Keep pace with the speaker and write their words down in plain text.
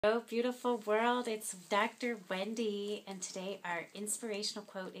Hello, beautiful world. It's Dr. Wendy, and today our inspirational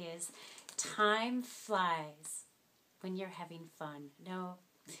quote is time flies when you're having fun. No,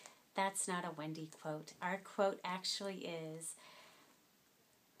 that's not a Wendy quote. Our quote actually is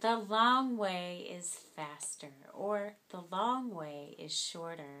the long way is faster, or the long way is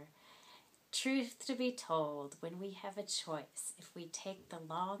shorter. Truth to be told, when we have a choice, if we take the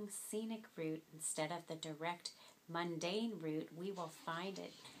long scenic route instead of the direct mundane route, we will find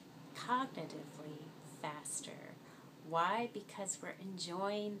it cognitively faster. Why? Because we're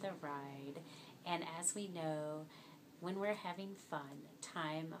enjoying the ride. And as we know, when we're having fun,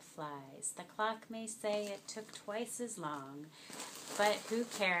 time flies. The clock may say it took twice as long, but who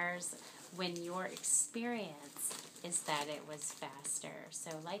cares when your experience is that it was faster.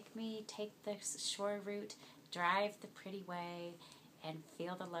 So like me, take the shore route, drive the pretty way, and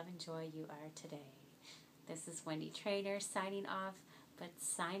feel the love and joy you are today. This is Wendy Treynor signing off, but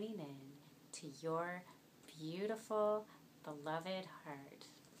signing in to your beautiful, beloved heart.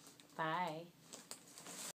 Bye.